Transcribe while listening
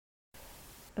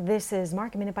This is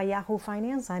Market Minute by Yahoo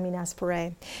Finance. I'm Ines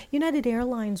Pere. United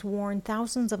Airlines warned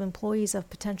thousands of employees of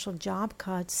potential job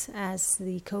cuts as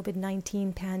the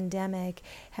COVID-19 pandemic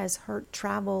has hurt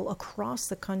travel across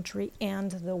the country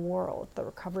and the world. The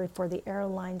recovery for the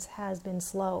airlines has been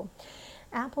slow.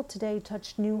 Apple today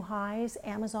touched new highs.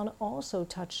 Amazon also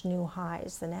touched new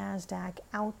highs. The Nasdaq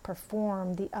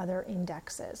outperformed the other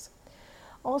indexes.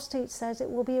 Allstate says it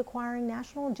will be acquiring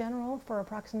National General for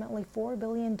approximately $4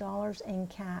 billion in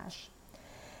cash.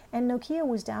 And Nokia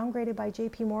was downgraded by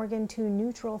JP Morgan to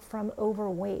neutral from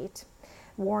overweight.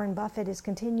 Warren Buffett is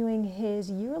continuing his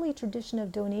yearly tradition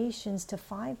of donations to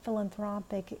 5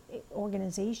 philanthropic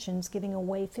organizations, giving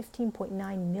away 15.9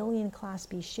 million Class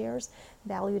B shares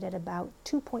valued at about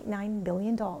 $2.9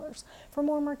 billion. For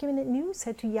more Market Minute news,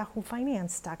 head to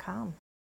yahoofinance.com.